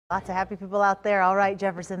Lots of happy people out there. All right,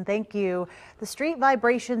 Jefferson, thank you. The Street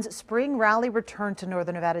Vibrations Spring Rally returned to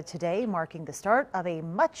Northern Nevada today, marking the start of a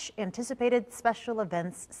much anticipated special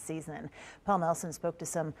events season. Paul Nelson spoke to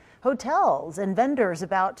some hotels and vendors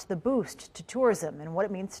about the boost to tourism and what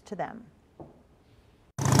it means to them.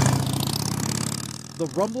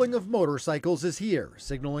 The rumbling of motorcycles is here,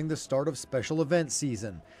 signaling the start of special events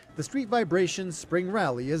season. The Street Vibrations Spring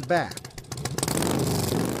Rally is back.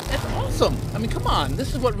 It's awesome. I mean, come on.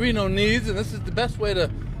 This is what Reno needs, and this is the best way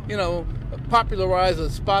to, popularize a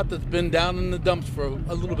spot that's been down in the dumps for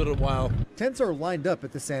a little bit of a while. Tents are lined up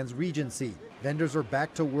at the Sands Regency. Vendors are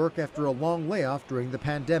back to work after a long layoff during the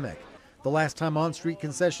pandemic. The last time on-street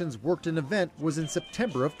concessions worked an event was in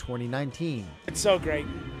September of 2019. It's so great.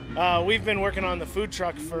 We've been working on the food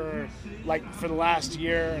truck for the last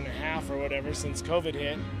year and a half or whatever since COVID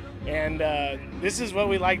hit. And this is what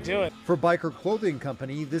we like doing. For Biker Clothing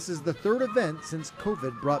Company, this is the third event since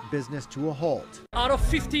COVID brought business to a halt. Out of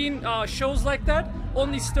 15 shows like that,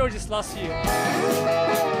 only Sturgis last year.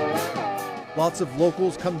 Lots of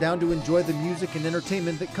locals come down to enjoy the music and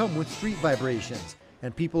entertainment that come with Street Vibrations.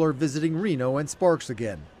 And people are visiting Reno and Sparks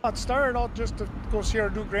again. It started out just to go see our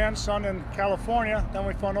new grandson in California. Then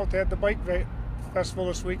we found out they had the bike festival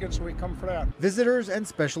this weekend, so we come for that. Visitors and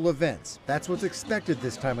special events. That's what's expected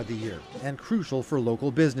this time of the year and crucial for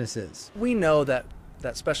local businesses. We know that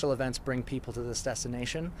special events bring people to this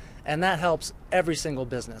destination, and that helps every single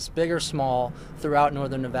business, big or small, throughout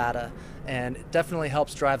Northern Nevada, and it definitely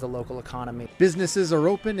helps drive the local economy. Businesses are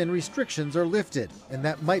open and restrictions are lifted, and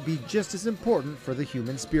that might be just as important for the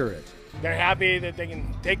human spirit. They're happy that they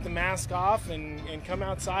can take the mask off and come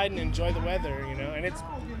outside and enjoy the weather, and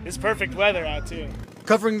it's perfect weather out too.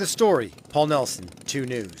 Covering the story, Paul Nelson, 2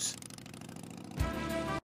 News.